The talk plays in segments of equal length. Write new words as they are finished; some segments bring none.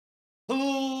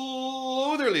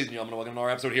ladies and gentlemen, welcome to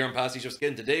another episode here on Pastiche of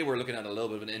Skin. Today we're looking at a little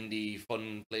bit of an indie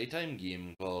fun playtime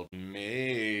game called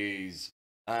Maize.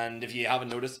 And if you haven't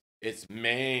noticed, it's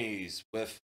Maize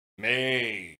with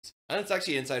Maize. And it's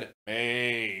actually inside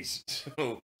Maize.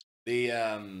 So the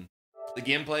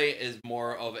gameplay is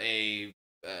more of a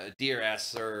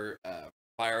DRS or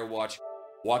Firewatch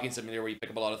walking simulator where you pick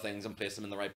up a lot of things and place them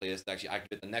in the right place to actually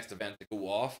activate the next event to go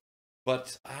off.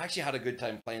 But I actually had a good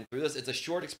time playing through this. It's a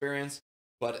short experience,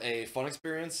 but a fun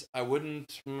experience. I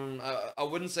wouldn't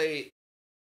say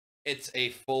it's a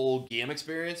full game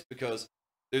experience because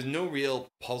there's no real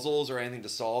puzzles or anything to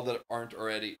solve that aren't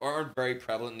very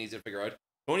prevalent and easy to figure out.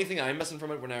 The only thing I'm missing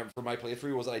from it for my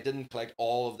playthrough was that I didn't collect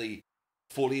all of the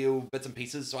folio bits and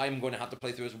pieces, so I'm going to have to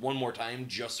play through this one more time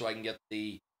just so I can get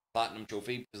the platinum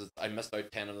trophy because I missed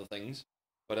out 10 of the things.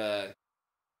 But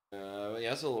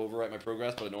yeah, so I'll overwrite my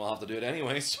progress, but I know I'll have to do it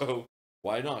anyway, so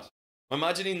why not? I'm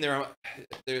imagining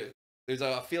there's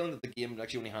a feeling that the game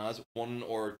actually only has one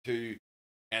or two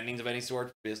endings of any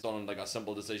sort based on like a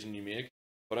simple decision you make.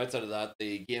 But outside of that,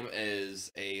 the game is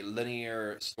a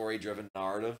linear, story-driven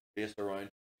narrative based around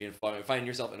finding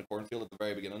yourself in a cornfield at the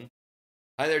very beginning.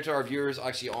 Hi there to our viewers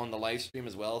actually on the live stream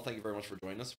as well. Thank you very much for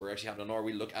joining us. We're actually having another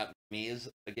wee look at Maize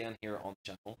again here on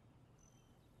the channel.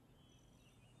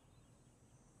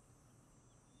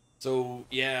 So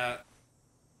yeah,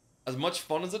 as much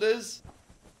fun as it is,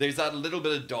 there's that little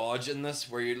bit of dodge in this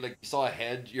where you saw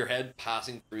your head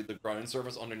passing through the ground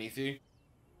surface underneath you.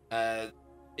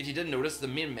 If you didn't notice, the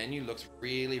main menu looks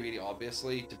really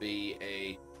obviously to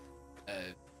be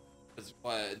it's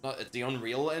the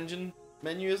Unreal Engine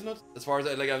menu, isn't it? As far as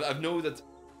I've know that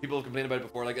people have complained about it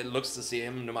before. Like, it looks the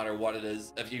same no matter what it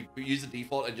is. If you use the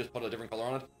default and just put a different color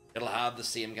on it, it'll have the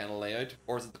same kind of layout.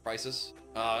 Or is it the Crisis?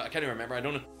 I can't even remember. I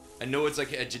don't know. I know it's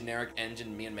like a generic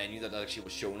engine main menu that actually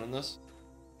was shown on this.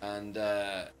 And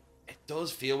it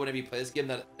does feel whenever you play this game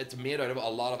that it's made out of a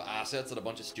lot of assets that a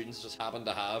bunch of students just happen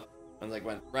to have. And like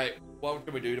went, right, what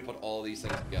can we do to put all these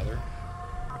things together?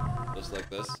 Just like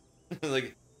this.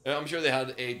 Like, I'm sure they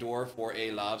had a door for a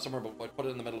lab somewhere, but put it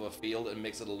in the middle of a field and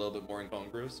makes it a little bit more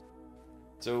incongruous.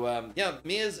 So yeah,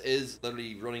 Maize is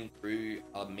literally running through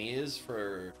a maze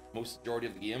for most majority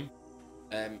of the game.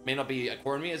 May not be a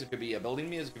corn maze, it could be a building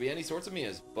maze, it could be any sorts of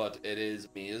maze, but it is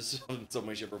maze in some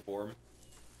way, shape, or form.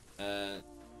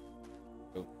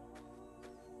 Go.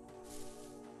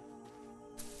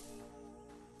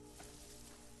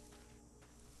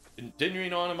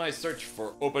 Continuing on in my search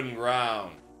for open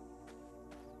ground.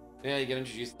 Yeah, you get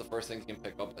introduced to the first things you can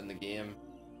pick up in the game.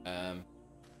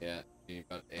 Yeah, you've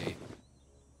got a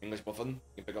English muffin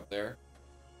you can pick up there.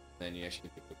 Then you actually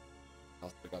pick up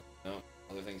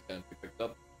other things can be picked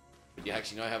up. But you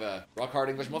actually now have a rock hard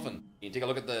English muffin. You can take a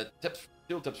look at the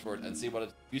tool tips for it and see what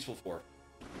it's useful for.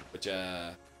 Which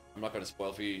I'm not going to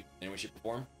spoil for you in any way, shape, or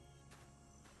form.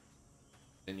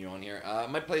 Continue on here. I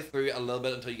might play through a little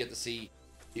bit until you get to see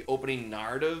the opening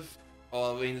narrative.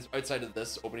 Well, I mean, it's outside of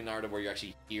this opening narrative where you're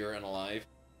actually here and alive.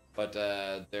 But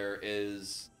there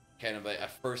is kind of a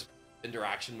first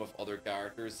interaction with other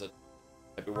characters that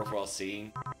might be worthwhile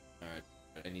seeing. Alright,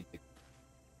 I need to...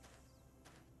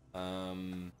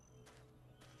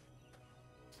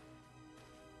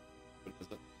 What is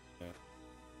it? Yeah.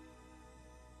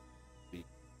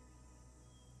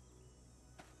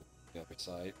 The other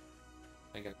side.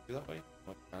 Can I get it through that way?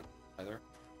 No, I can't either. I'm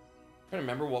trying to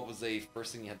remember what was the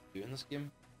first thing you had to do in this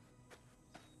game.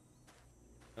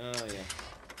 Oh,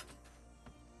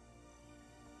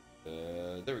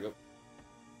 yeah. There we go.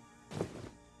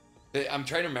 I'm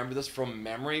trying to remember this from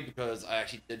memory because I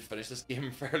actually did finish this game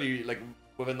fairly, like,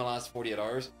 within the last 48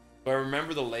 hours. But I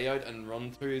remember the layout and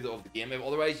run through of the game.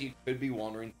 Otherwise, you could be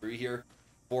wandering through here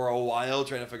for a while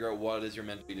trying to figure out what it is you're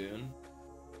meant to be doing.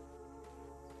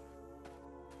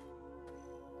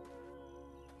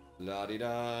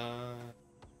 La-di-da.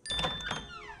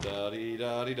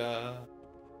 Da-di-da-di-da.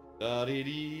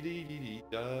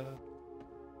 Da-di-dee-dee-dee-da.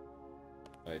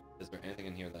 Alright, is there anything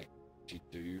in here that I can actually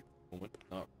do? Moment?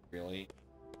 Not really.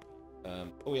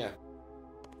 Oh yeah.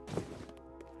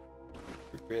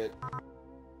 Recruit.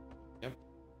 Yep.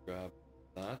 Grab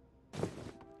that.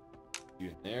 You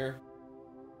in there.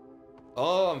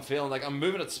 Oh, I'm feeling like I'm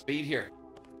moving at speed here.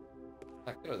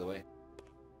 Ah, get out of the way.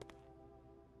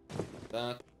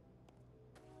 That.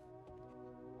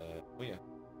 Oh yeah.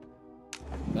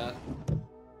 That.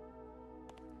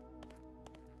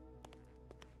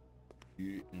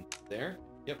 You in there?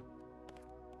 Yep.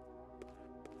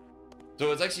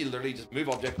 So it's actually literally just move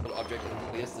object, put object into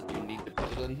place that you need to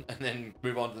put it in, and then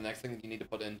move on to the next thing that you need to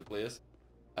put into place.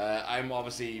 I'm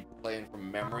obviously playing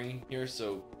from memory here,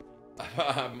 so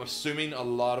I'm assuming a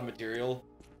lot of material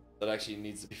that actually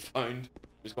needs to be found.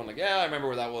 Just going like, yeah, I remember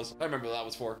where that was. I remember what that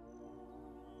was for.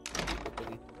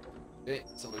 Open. Okay,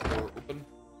 somebody's door open.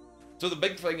 So the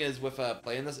big thing is with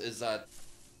playing this is that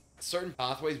certain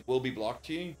pathways will be blocked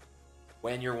to you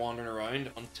when you're wandering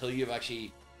around until you've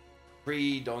actually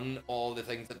pre-done all the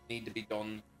things that need to be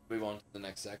done to move on to the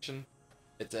next section.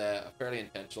 It's a fairly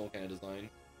intentional kind of design.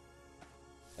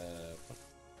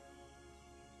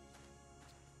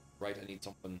 Right, I need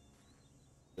something.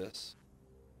 This.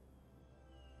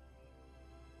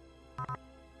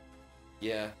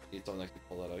 Yeah, need something to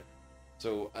pull that out.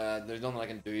 So there's nothing I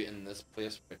can do in this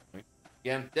place right now.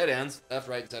 Again, dead ends, left,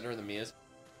 right, center of the maze.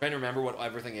 Trying to remember what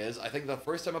everything is. I think the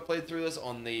first time I played through this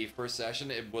on the first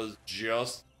session, it was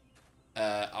just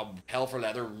a hell for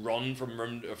leather run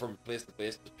from place to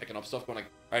place, just picking up stuff, going like,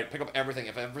 all right, pick up everything.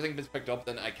 If everything is picked up,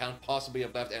 then I can't possibly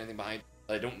have left anything behind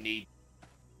that I don't need,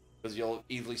 because you'll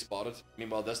easily spot it.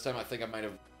 Meanwhile, this time I think I might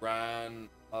have ran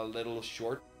a little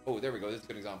short. Oh, there we go. This is a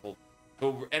good example.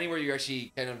 So anywhere you're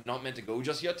actually kind of not meant to go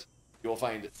just yet, you'll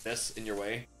find this in your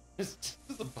way. Just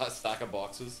a stack of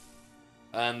boxes.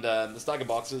 And the stack of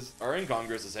boxes are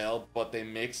incongruous as hell, but they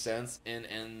make sense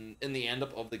in the end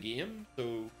up of the game,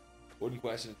 so wouldn't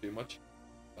question it too much.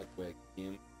 Back away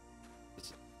game. This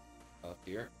is up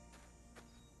here.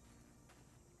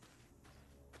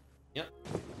 Yep.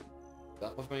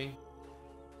 That with me.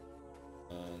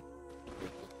 And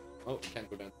oh, can't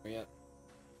go down there yet.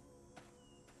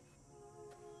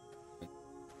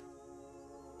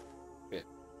 Okay.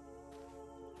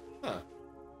 Huh.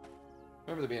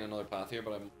 Remember there being another path here,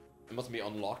 but it mustn't be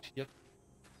unlocked yet.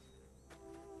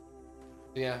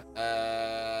 So yeah,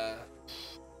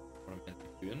 what I'm meant to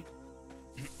be doing.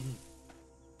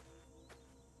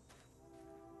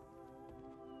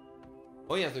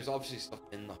 Oh yeah, there's obviously stuff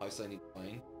in the house I need to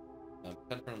find.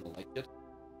 Can't turn on the light yet.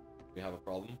 We have a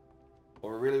problem.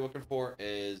 What we're really looking for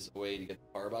is a way to get the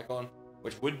power back on,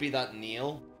 which would be that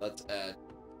nail that's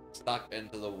stuck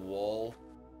into the wall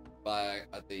back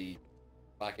at the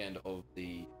back end of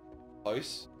the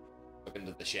house, up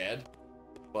into the shed.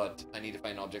 But I need to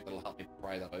find an object that'll help me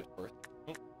pry that out first.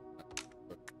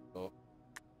 Oh.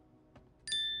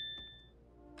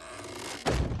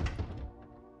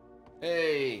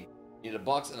 Hey! Need a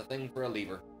box and a thing for a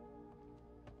lever.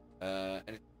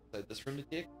 Anything inside this room to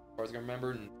take? As far as I can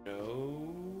remember,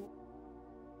 no.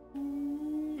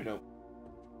 No.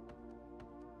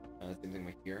 Same thing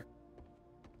right here.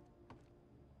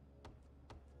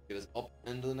 Get us up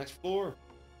into the next floor.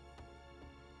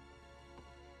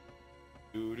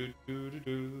 Do do do do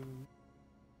do.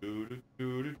 Do do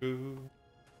do do do.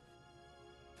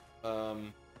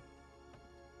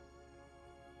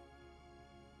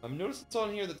 I've noticed it's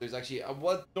on here that there's actually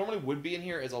what normally would be in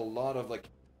here is a lot of like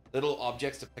little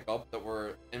objects to pick up that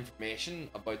were information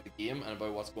about the game and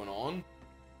about what's going on.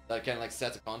 That kind of like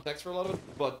sets a context for a lot of it.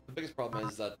 But the biggest problem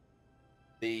is that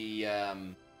the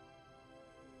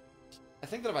I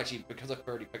think that I've actually, because I've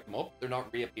already picked them up, they're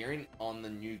not reappearing on the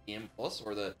new game plus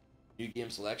or the new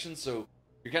game selection. So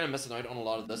you're kind of missing out on a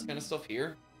lot of this kind of stuff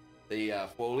here. The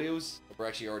folios that were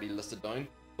actually already listed down.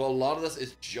 So a lot of this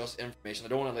is just information. I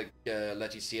don't want to like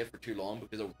let you see it for too long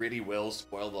because it really will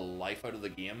spoil the life out of the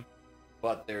game.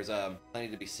 But there's plenty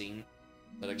to be seen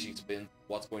that actually explains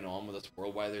what's going on with this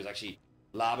world. Why there's actually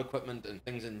lab equipment and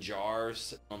things in jars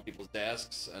sitting on people's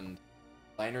desks and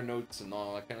liner notes and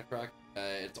all that kind of crack.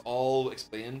 It's all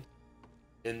explained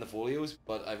in the folios,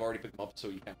 but I've already picked them up, so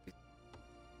you can't.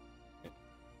 Okay.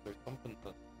 There's something that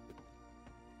I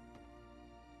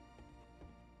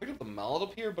picked up the mallet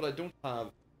up here, but I don't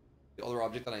have the other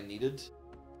object that I needed to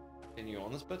continue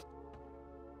on this bit.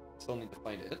 Still need to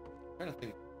find it. I'm trying to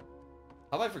think.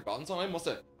 Have I forgotten something? I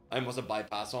must have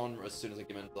bypassed on as soon as I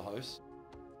came into the house,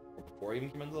 or before I even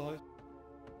came into the house.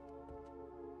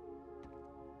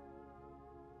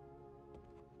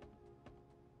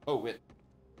 Oh wait.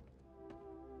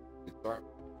 Good start.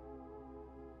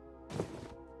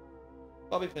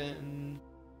 Bobby pin.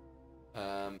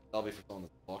 That'll be for someone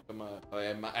that's blocked them.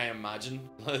 I imagine.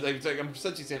 Like, I'm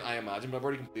essentially saying I imagine, but I've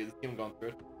already completed this game and gone through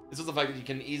it. It's just the fact that you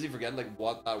can easily forget like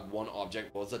what that one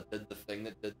object was that did the thing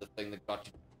that got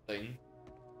you the thing.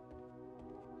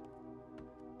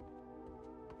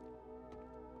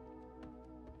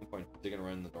 No point digging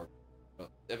around in the dark.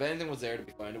 But if anything was there to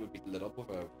be found, it would be lit up with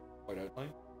a white outline.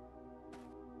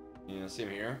 Yeah, same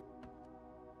here.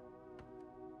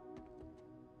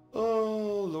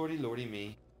 Oh, lordy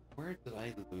me. Where did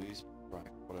I lose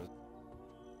track?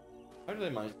 How did I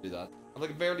manage to do that? I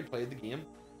like barely played the game.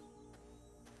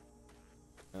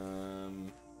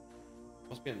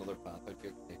 Must be another path out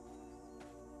here.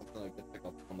 Something I could pick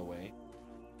up on the way.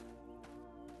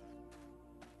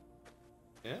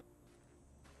 Yeah.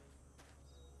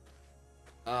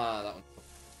 Ah, that one.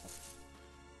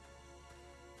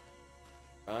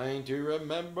 Trying to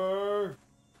remember.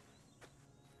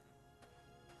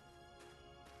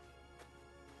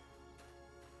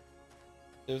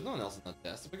 There's no one else in that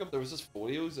desk to pick up. There was just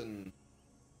folios in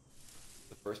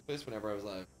the first place whenever I was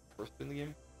like first in the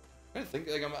game. I'm trying to think,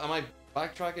 like, am I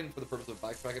backtracking for the purpose of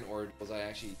backtracking, or was I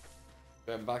actually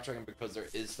backtracking because there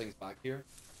is things back here?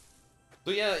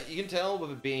 So yeah, you can tell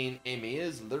with it being a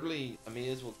maze, literally a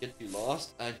maze will get you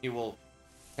lost, and you will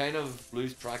kind of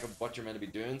lose track of what you're meant to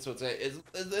be doing. So it's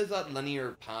that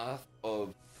linear path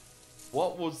of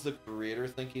what was the creator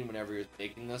thinking whenever he was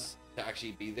making this to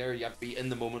actually be there. You have to be in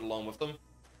the moment along with them.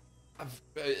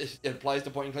 It applies to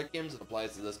point and click games. It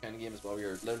applies to this kind of game as well.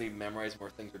 You're literally memorizing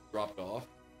where things are dropped off,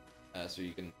 so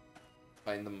you can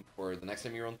find them for the next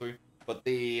time you run through. But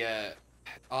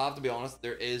I'll have to be honest,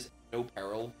 there is no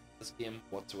peril in this game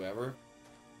whatsoever.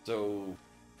 So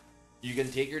you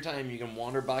can take your time. You can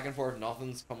wander back and forth.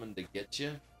 Nothing's coming to get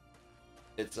you.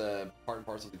 It's a part and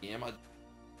parcel of the game.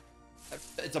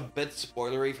 It's a bit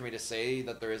spoilery for me to say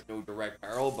that there is no direct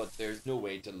peril, but there's no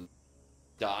way to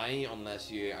die unless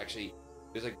you actually,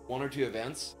 there's like 1 or 2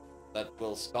 events that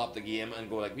will stop the game and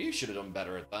go like, you should have done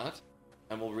better at that,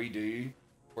 and we'll redo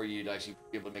for you to actually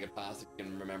be able to make it past if you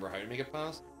can remember how to make it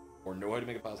past or know how to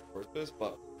make it past in the first place.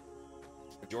 But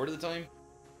majority of the time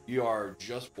you are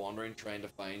just wandering, trying to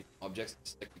find objects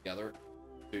to stick together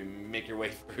to make your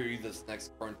way through this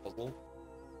next current puzzle,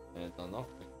 and it's not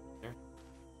nothing here.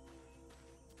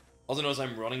 Also notice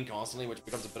I'm running constantly, which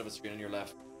becomes a bit of a strain on your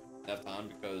left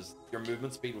hand because your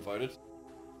movement speed without it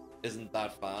isn't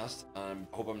that fast. I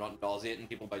hope I'm not nauseating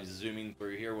people by zooming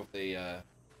through here with a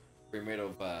frame rate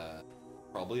of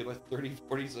probably about 30-40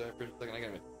 frames per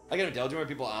second. I can't tell. Do you know when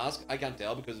people ask? I can't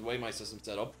tell because the way my system's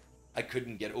set up, I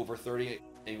couldn't get over 30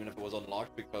 even if it was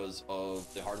unlocked because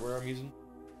of the hardware I'm using.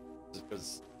 Just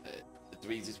because it's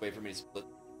the easiest way for me to split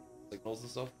signals and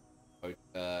stuff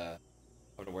without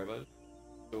having to worry about it.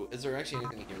 So is there actually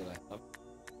anything here that I have?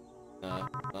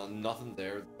 Nothing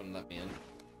there that's gonna let me in.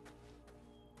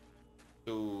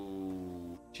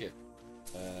 So shit.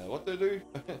 What do I do?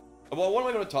 Well, what am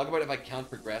I going to talk about if I can't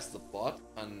progress the plot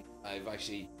and I've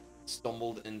actually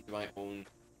stumbled into my own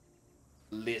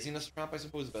laziness trap, I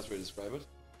suppose is the best way to describe it.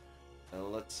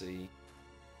 Let's see.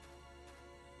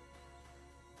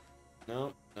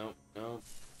 No.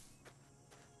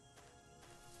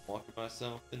 Walking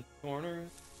myself in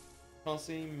corners,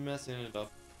 constantly messing it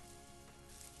up.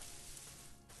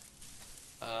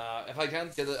 If I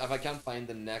can't get it, if I can't find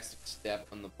the next step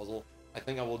in the puzzle, I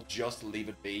think I will just leave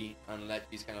it be and let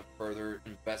you kind of further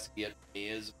investigate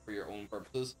Maize for your own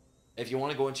purposes. If you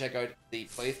want to go and check out the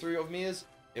playthrough of Maize,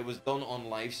 it was done on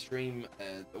live stream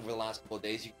over the last couple of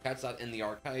days. You can catch that in the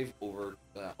archive over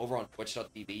on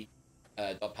twitch.tv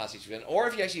 .pasticheofskin, or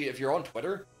if you're on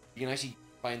Twitter, you can actually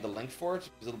find the link for it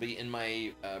because it'll be in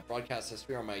my broadcast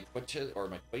history or my Twitch or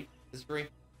my tweet history.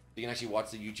 You can actually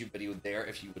watch the YouTube video there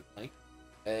if you would like.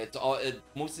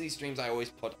 Most of these streams I always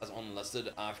put as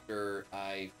unlisted after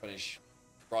I finish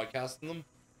broadcasting them.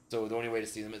 So the only way to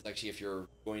see them is actually if you're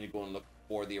going to go and look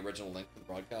for the original link to the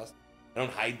broadcast. I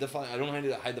don't hide the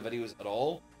videos at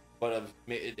all, but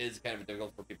it is kind of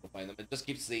difficult for people to find them. It just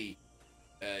keeps the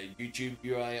YouTube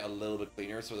UI a little bit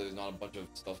cleaner, so there's not a bunch of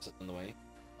stuff sitting in the way.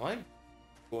 Am I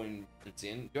going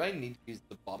insane? Do I need to use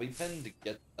the bobby pin to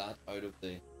get that out of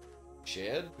the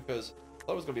shed? Because I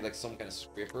thought it was going to be like some kind of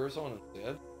scraper or something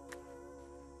instead.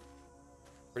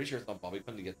 Pretty sure it's not bobby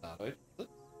pin to get that out. Is it?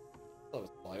 I thought it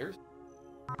was pliers.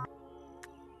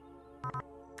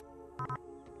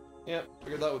 Yeah,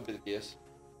 figured that would be the case.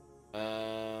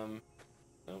 No.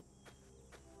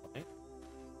 Okay.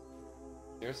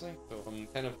 Seriously? So I'm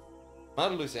kind of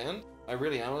at a loose end. I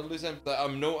really am at a loose end. I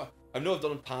know I've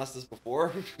done past this before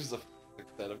because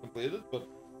I've completed it, but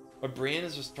my brain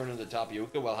is just turning to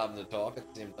tapioca while having to talk at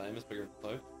the same time as figuring it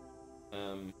out.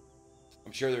 I'm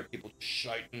sure there are people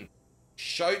shouting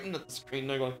at the screen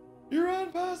now going, "You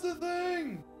ran past the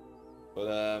thing!"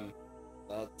 But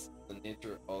that's the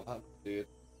nature of having to do it.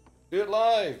 Do it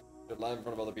live! Do it live in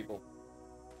front of other people.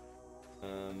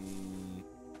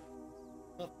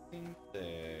 Nothing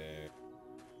there.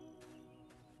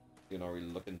 You know, are we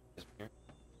looking this here?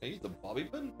 Can I use the bobby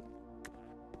pin?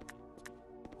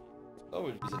 That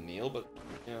would use a nail, but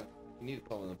yeah, you need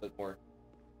something a bit more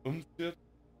oomph to it.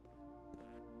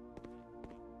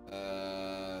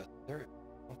 There.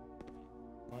 Oh,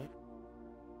 right.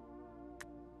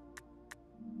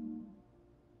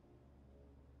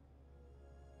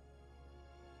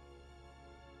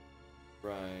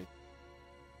 Right.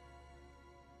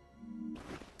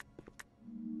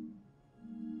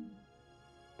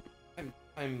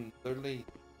 I'm literally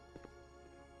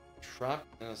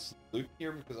trapped in a loop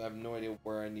here because I have no idea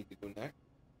where I need to go next.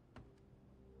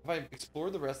 Have I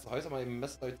explored the rest of the house? Am I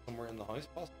missed out somewhere in the house,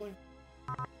 possibly?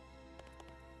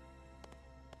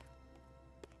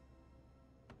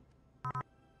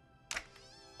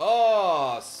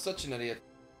 Oh, such an idiot.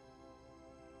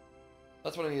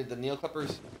 That's what I needed, the nail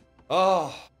clippers.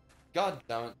 Oh, god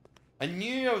damn it. I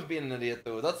knew I was being an idiot,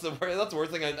 though. That's the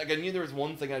worst thing. I knew there was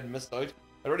one thing I'd missed out.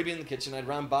 I'd already been in the kitchen. I'd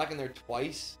ran back in there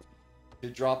twice to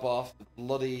drop off the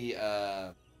bloody,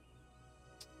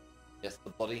 yes, the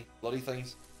bloody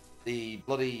things. The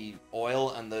bloody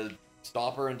oil and the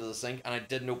stopper into the sink, and I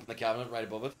didn't open the cabinet right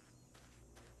above it.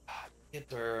 Get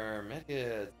there, make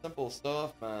it. Simple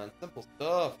stuff, man. Simple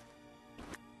stuff.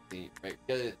 See, right,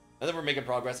 get it. Now that we're making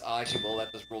progress, I actually will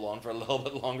let this roll on for a little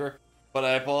bit longer. But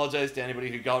I apologize to anybody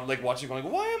who got like watching going,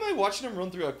 why am I watching him run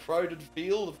through a crowded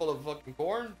field full of fucking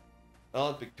corn?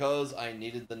 Well, it's because I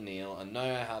needed the nail, and now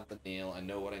I have the nail, I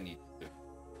know what I need to do.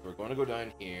 So we're going to go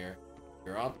down here,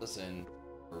 drop this in,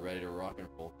 we're ready to rock and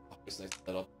roll. Oh, it's nice to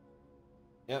set up.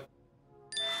 Yep.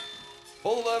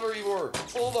 Pull the lever, Ivor!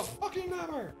 Pull the fucking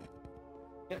lever!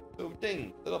 Yep, so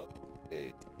ding, set up.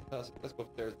 Okay, let's go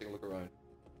upstairs and take a look around.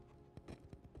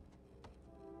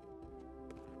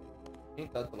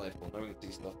 Ain't that delightful? Now we can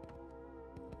see stuff.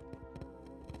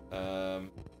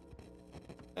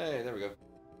 Hey, there we go.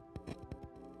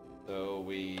 So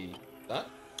we... that?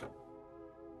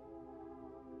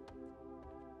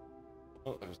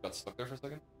 Oh, I just got stuck there for a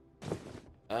second.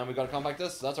 And we gotta come back to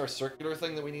this. So that's our circular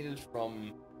thing that we needed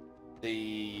from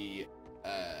the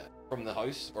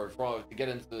house, or to get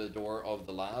into the door of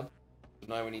the lab. So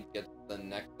now we need to get the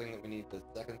next thing that we need, the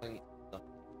second thing. No.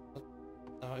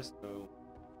 Not the house? No.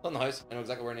 Not in the house. I know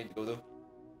exactly where I need to go though.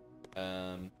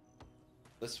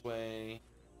 This way.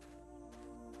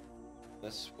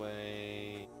 This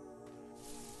way.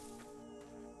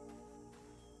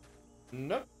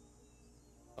 Nope.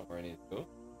 Not where I need to go.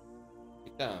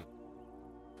 Damn.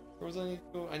 Where was I need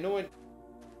to go? I know it.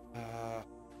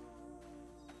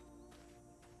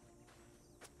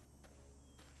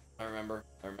 I remember.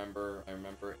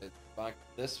 It's back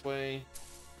this way.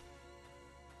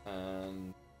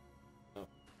 And no,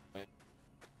 right.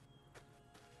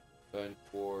 Down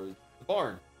towards the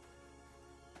barn.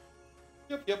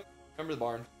 Yep. Remember the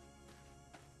barn.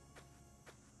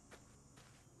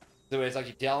 So it's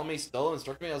actually telling me still,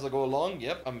 instructing me as I go along.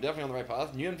 Yep, I'm definitely on the right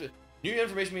path. New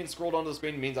information being scrolled onto the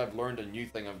screen means I've learned a new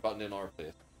thing. I've gotten in our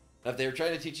place. And if they were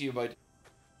trying to teach you about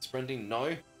sprinting now,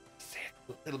 it's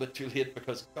a little bit too late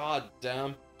because god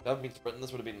damn, if I hadn't been sprinting,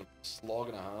 this would have been a slog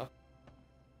and a half.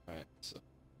 Alright, so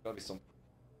gotta be something.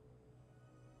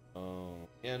 Oh,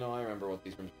 yeah, no, I remember what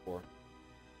these rooms are for.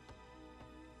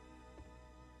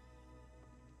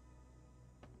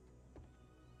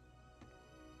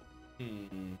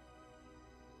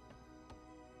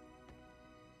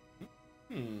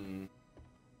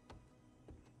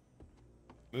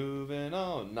 Moving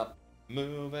on up,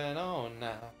 moving on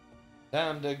now.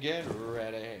 Time to get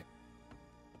ready.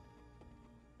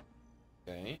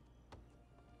 Okay.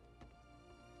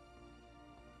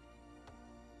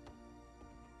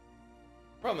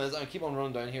 Problem is, I keep on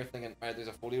running down here thinking, alright, there's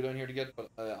a folio down here to get, but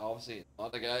obviously it's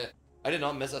not. Like, I did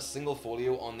not miss a single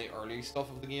folio on the early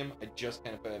stuff of the game. I just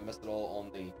kind of missed it all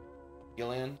on the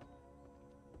heel end.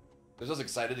 I was just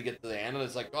excited to get to the end, and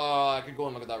it's like, oh, I could go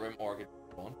and look at that room, or I could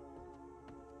go on.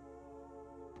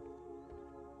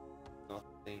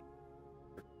 Nothing.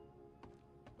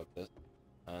 Put this,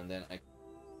 and then I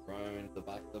round the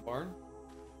back of the barn.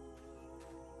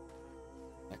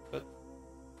 Next bit.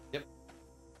 Yep.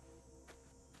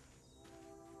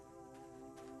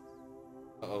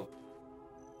 Uh-oh.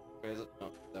 Where is it?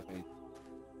 No, definitely.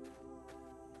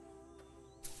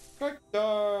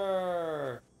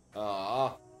 Tractor!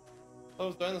 Ah. I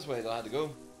was down this way that I had to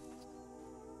go.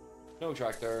 No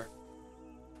tractor.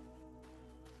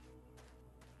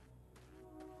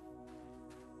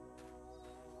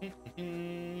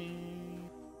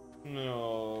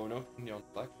 No, neon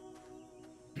black.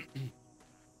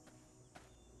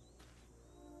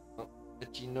 Oh,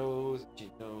 itchy nose.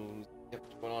 Yep,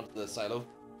 going on to the silo.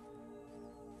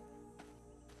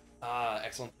 Ah,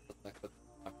 excellent. That's next bit.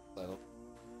 After the silo.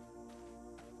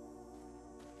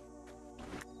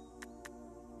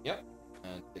 Yep,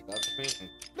 and take that with me and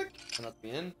click, and that's me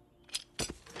in.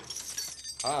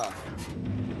 Ah,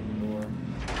 door.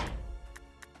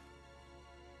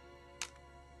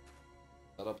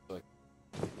 Set up so I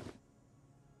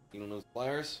can those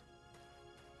pliers.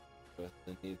 With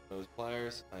the need those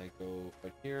pliers, I go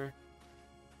right here.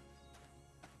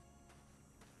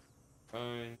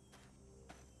 Fine.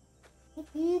 Whoop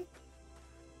whoop.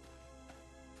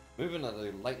 Moving at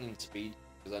a lightning speed,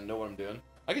 because I know what I'm doing.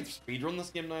 I could speedrun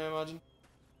this game now, I imagine.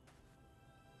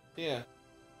 Yeah.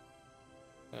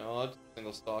 Odd,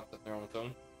 single stock sitting there on its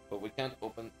own. But we can't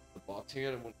open the box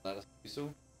here, it won't let us do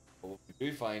so. But what we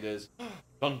do find is,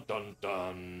 dun dun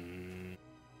dun!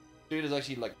 Dude has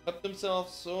actually like clipped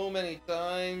himself so many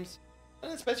times,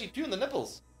 and especially two in the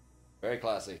nipples. Very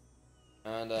classy.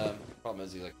 And problem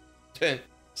is he's like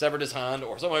severed his hand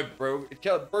or somehow broke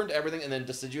it, burned everything and then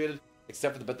deciduated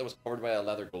except for the bit that was covered by a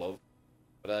leather glove.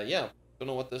 But yeah, don't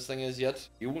know what this thing is yet.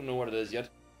 You won't know what it is yet,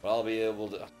 but I'll be able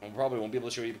to. I probably won't be able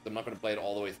to show you because I'm not going to play it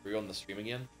all the way through on the stream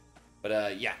again.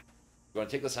 But yeah, we're going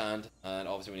to take this hand and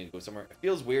obviously we need to go somewhere. It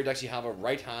feels weird to actually have a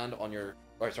right hand on your,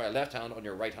 or sorry, a left hand on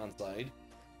your right hand side.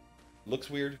 Looks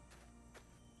weird.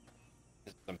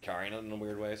 I'm carrying it in a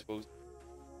weird way, I suppose.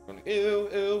 I'm going, ew,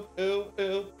 ew, ew,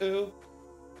 ew, ew.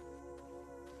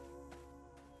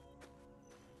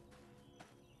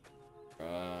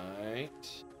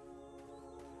 Right.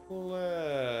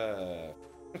 Left.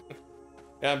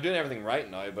 Yeah, I'm doing everything right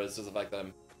now, but it's just the fact that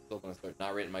I'm still going to start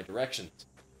narrating my directions.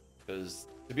 Because,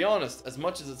 to be honest, as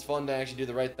much as it's fun to actually do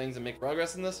the right things and make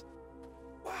progress in this,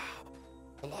 wow,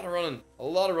 a lot of running. A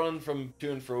lot of running from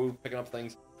to and fro, picking up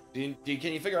things. Can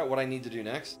you figure out what I need to do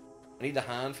next? I need the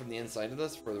hand from the inside of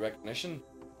this for the recognition.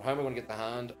 How am I going to get the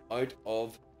hand out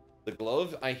of the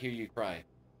glove? I hear you cry.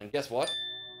 And guess what?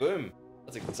 Boom.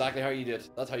 That's exactly how you do it.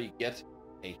 That's how you get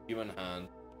a human hand.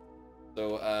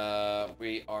 So,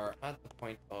 we are at the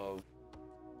point of...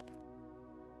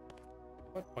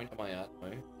 What point am I at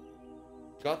now?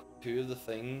 Got two of the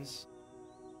things,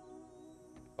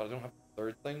 but I don't have the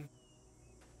third thing.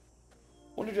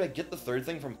 Wonder, do I get the third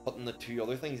thing from putting the two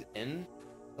other things in?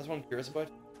 That's what I'm curious about.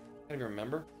 Can't even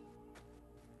remember.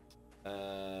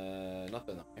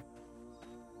 Nothing that way.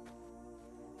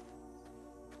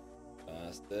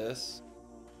 Past this.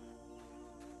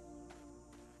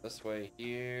 This way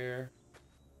here.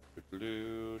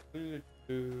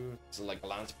 It's like a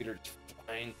land speeder just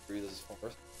flying through this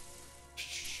forest.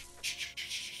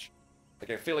 Like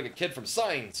I feel like a kid from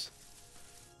Signs.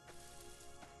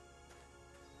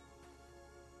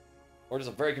 Or just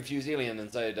a very confused alien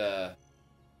inside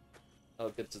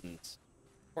Mel Gibson's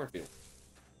cornfield.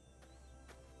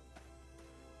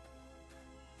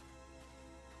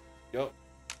 Yup.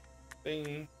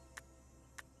 Bing.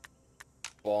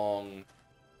 Bong.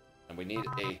 And we need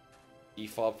a key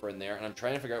fob for in there. And I'm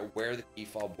trying to figure out where the key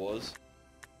fob was.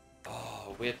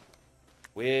 Oh, wait.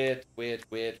 Wait.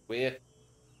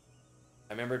 I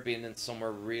remember it being in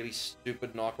somewhere really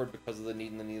stupid and awkward because of the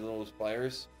needing the needle nose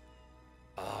pliers.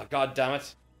 Ah, god damn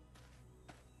it.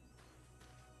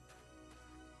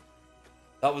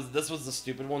 This was the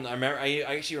stupid one. I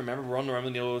actually remember running around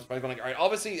with the needle nose pliers going like, alright,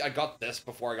 obviously I got this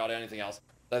before I got anything else.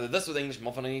 Either this or the English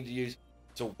muffin I need to use.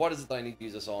 So what is it that I need to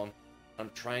use this on? I'm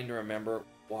trying to remember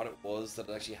what it was that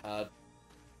actually had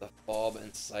the fob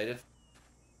inside it.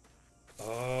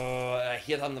 Oh, I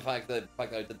hate having the fact that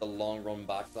I did the long run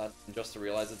back to that and just to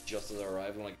realize it just as I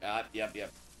arrived. I'm like, ah, yep.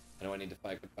 I know I need to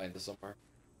find this somewhere.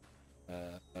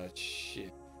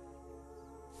 Shit.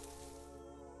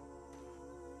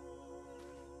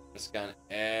 I scan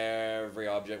every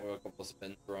object with a couple of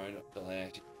spins around until I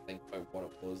actually think about what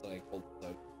it was that I pulled this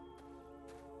out.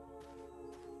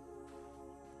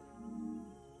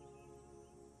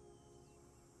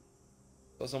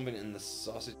 Saw something in the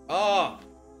sausage. Ah!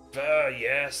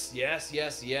 Yes.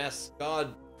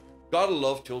 God, gotta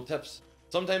love tooltips.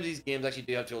 Sometimes these games actually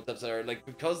do have tooltips that are like,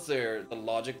 because the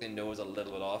logic they know is a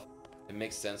little bit off, it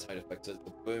makes sense how to fix it.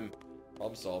 But boom,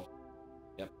 problem solved.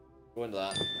 Yep, go into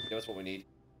that. Give us what we need.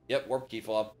 Yep, warp key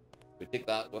fob. We take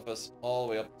that with us all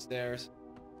the way up the stairs.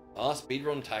 Ah,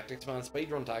 speedrun tactics, man.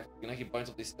 Speedrun tactics. You can actually bounce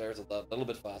up these stairs a little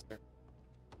bit faster.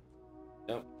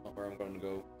 Nope, not where I'm going to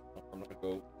go. Not where I'm going to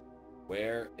go.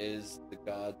 Where is the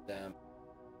goddamn...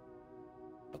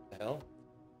 What the hell?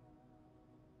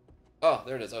 Oh,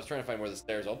 there it is. I was trying to find where the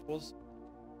stairs up was.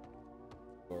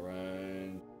 Go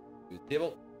around to the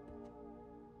table.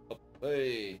 Up,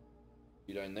 hey.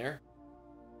 You down there.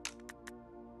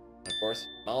 And of course,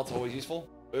 mallet's always useful.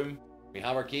 Boom. We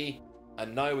have our key.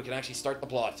 And now we can actually start the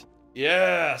plot.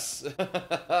 Yes!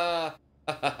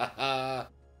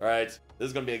 Right. This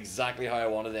is going to be exactly how I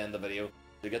wanted to end the video.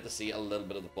 To get to see a little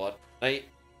bit of the plot. Now,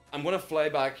 I'm going to fly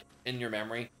back in your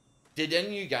memory. Did any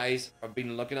of you guys have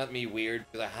been looking at me weird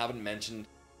because I haven't mentioned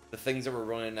the things that were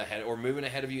running ahead or moving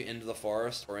ahead of you into the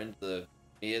forest or into the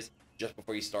maze just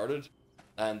before you started?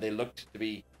 And they looked to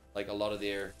be like a lot of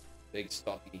their big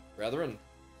stocky brethren.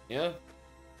 Yeah?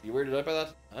 You weirded out by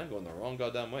that? I'm going the wrong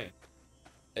goddamn way.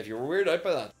 If you were weirded out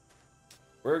by that,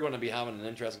 we're going to be having an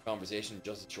interesting conversation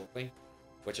just shortly.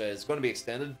 which is going to be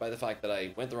extended by the fact that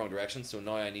I went the wrong direction, so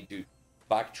now I need to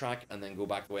backtrack and then go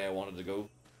back the way I wanted to go.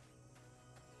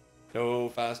 No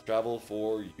fast travel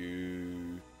for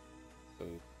you. So,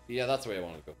 yeah, that's the way I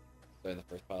wanted to go. So in the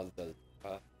first path, it does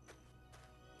path.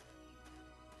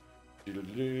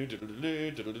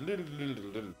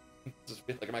 Just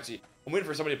feel like I'm waiting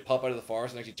for somebody to pop out of the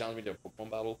forest and actually challenge me to a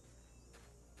Pokemon battle.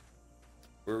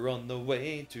 We're on the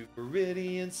way to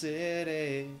Viridian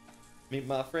City. Meet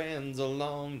my friends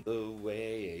along the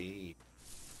way.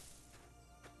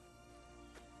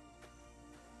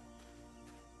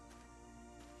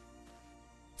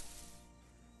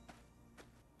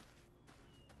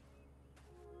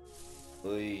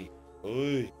 Oi.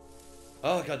 Oi.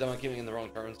 Oh, god damn, I keep getting in the wrong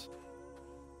turns.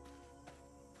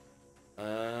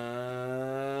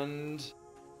 And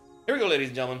here we go, ladies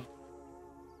and gentlemen.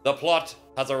 The plot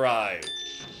has arrived.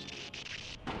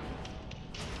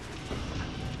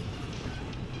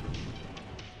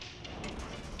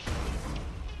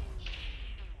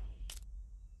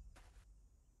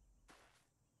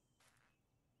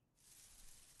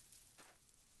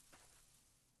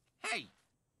 Hey!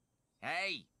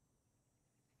 Hey!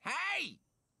 Hey!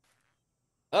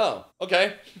 Oh,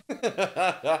 okay.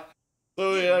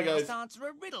 So yeah, guys. Just answer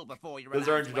a riddle before you This is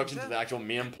our introduction to the actual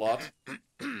main plot.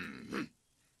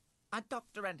 A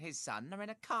doctor and his son are in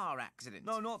a car accident.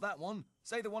 No, not that one.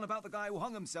 Say the one about the guy who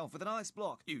hung himself with an ice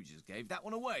block. You just gave that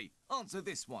one away. Answer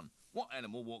this one. What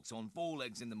animal walks on 4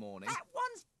 legs in the morning? That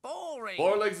one's boring.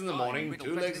 4 legs in the I'm morning, riddle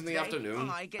 2 legs in the president today. afternoon,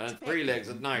 I get to and pick. 3 legs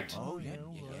at night. Oh, yeah,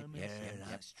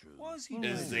 that's true. Why is he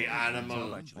Is the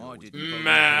animal I didn't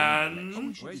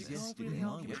man? Where's this? Didn't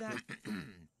argue that.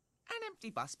 An empty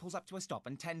bus pulls up to a stop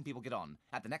and 10 people get on.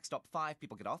 At the next stop, 5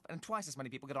 people get off, and twice as many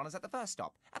people get on as at the first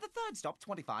stop. At the third stop,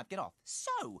 25 get off.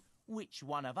 So, which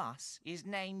one of us is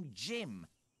named Jim?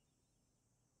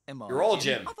 Am I You're all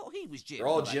Jim. I thought he was Jim. You're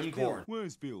all That's Jim Bill. Corn.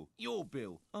 Where's Bill? You're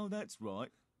Bill. Oh, that's right.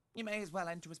 You may as well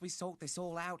enter as we sort this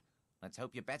all out. Let's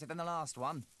hope you're better than the last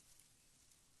one.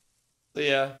 So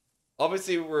yeah,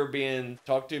 obviously we're being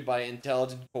talked to by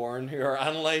intelligent corn who are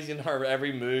analyzing our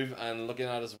every move and looking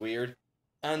at us weird.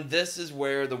 And this is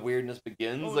where the weirdness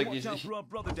begins. Oh, like watch out for our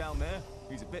brother down there.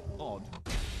 He's a bit odd.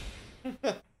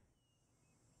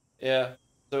 Yeah.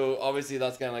 So obviously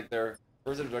that's kind of like their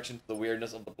first introduction to the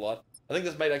weirdness of the plot. I think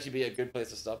this might actually be a good place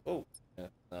to stop. Oh, yeah,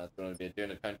 it's going to be doing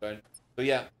a countdown. So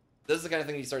yeah, this is the kind of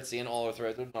thing you start seeing all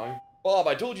throughout it now. Bob,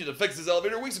 I told you to fix this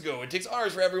elevator weeks ago. It takes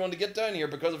hours for everyone to get down here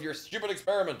because of your stupid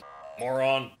experiment.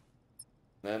 Moron.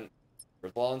 Then,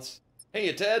 response.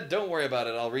 Hey, Ted, don't worry about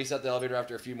it. I'll reset the elevator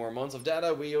after a few more months of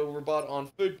data we overbought on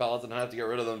food pallets and I have to get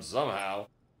rid of them somehow.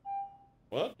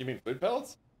 What? You mean food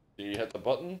pallets? Do you hit the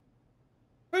button?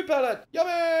 Food pallet!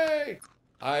 Yummy!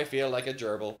 I feel like a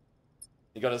gerbil.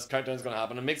 You got his countdown's gonna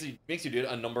happen. It makes you do it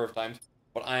a number of times,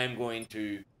 but I am going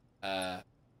to, well,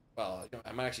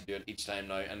 I might actually do it each time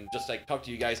now and just like talk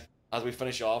to you guys as we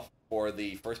finish off for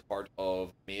the first part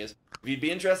of Maize. If you'd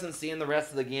be interested in seeing the rest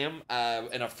of the game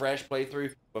in a fresh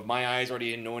playthrough with my eyes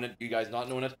already knowing it, you guys not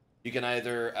knowing it, you can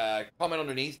either comment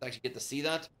underneath to actually get to see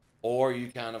that, or you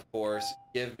can of course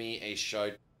give me a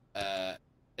shout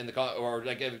in the or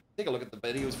like take a look at the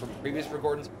videos from previous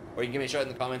recordings, or you can give me a shout in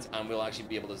the comments and we'll actually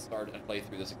be able to start and play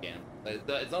through this again.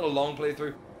 It's not a long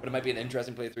playthrough, but it might be an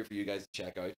interesting playthrough for you guys to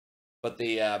check out. But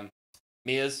the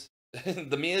Maize,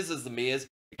 the Maize is the Maize.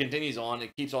 It continues on.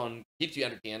 It keeps you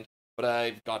entertained. But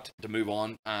I've got to move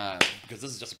on because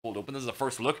this is just a cold open. This is a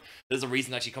first look. This is a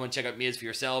reason to actually come and check out Maize for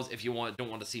yourselves if you don't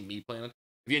want to see me playing it.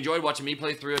 If you enjoyed watching me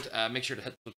play through it, make sure to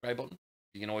hit the subscribe button.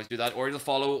 You can always do that, or the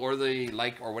follow, or the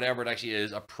like, or whatever it actually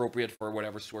is appropriate for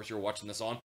whatever source you're watching this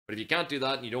on. But if you can't do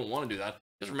that and you don't want to do that,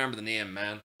 just remember the name,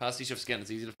 man. Pastiche of Skin. It's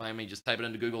easy to find me. Just type it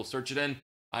into Google, search it in.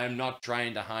 I am not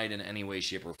trying to hide in any way,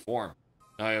 shape, or form.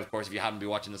 Now, of course, if you happen to be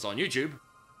watching this on YouTube,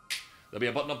 there'll be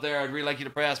a button up there I'd really like you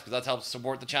to press because that helps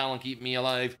support the channel and keep me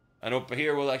alive. And up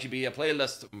here will actually be a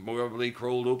playlist, probably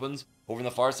cold opens. Over on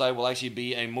the far side will actually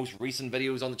be a most recent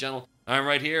videos on the channel. And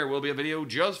right here will be a video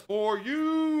just for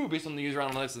you, based on the user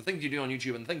analytics, the things you do on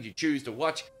YouTube and the things you choose to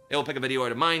watch. It will pick a video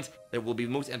out of mine that will be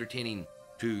most entertaining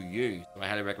to you. So I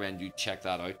highly recommend you check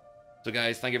that out. So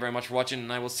guys, thank you very much for watching,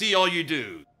 and I will see all you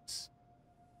dudes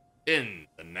in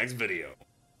the next video.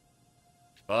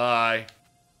 Bye.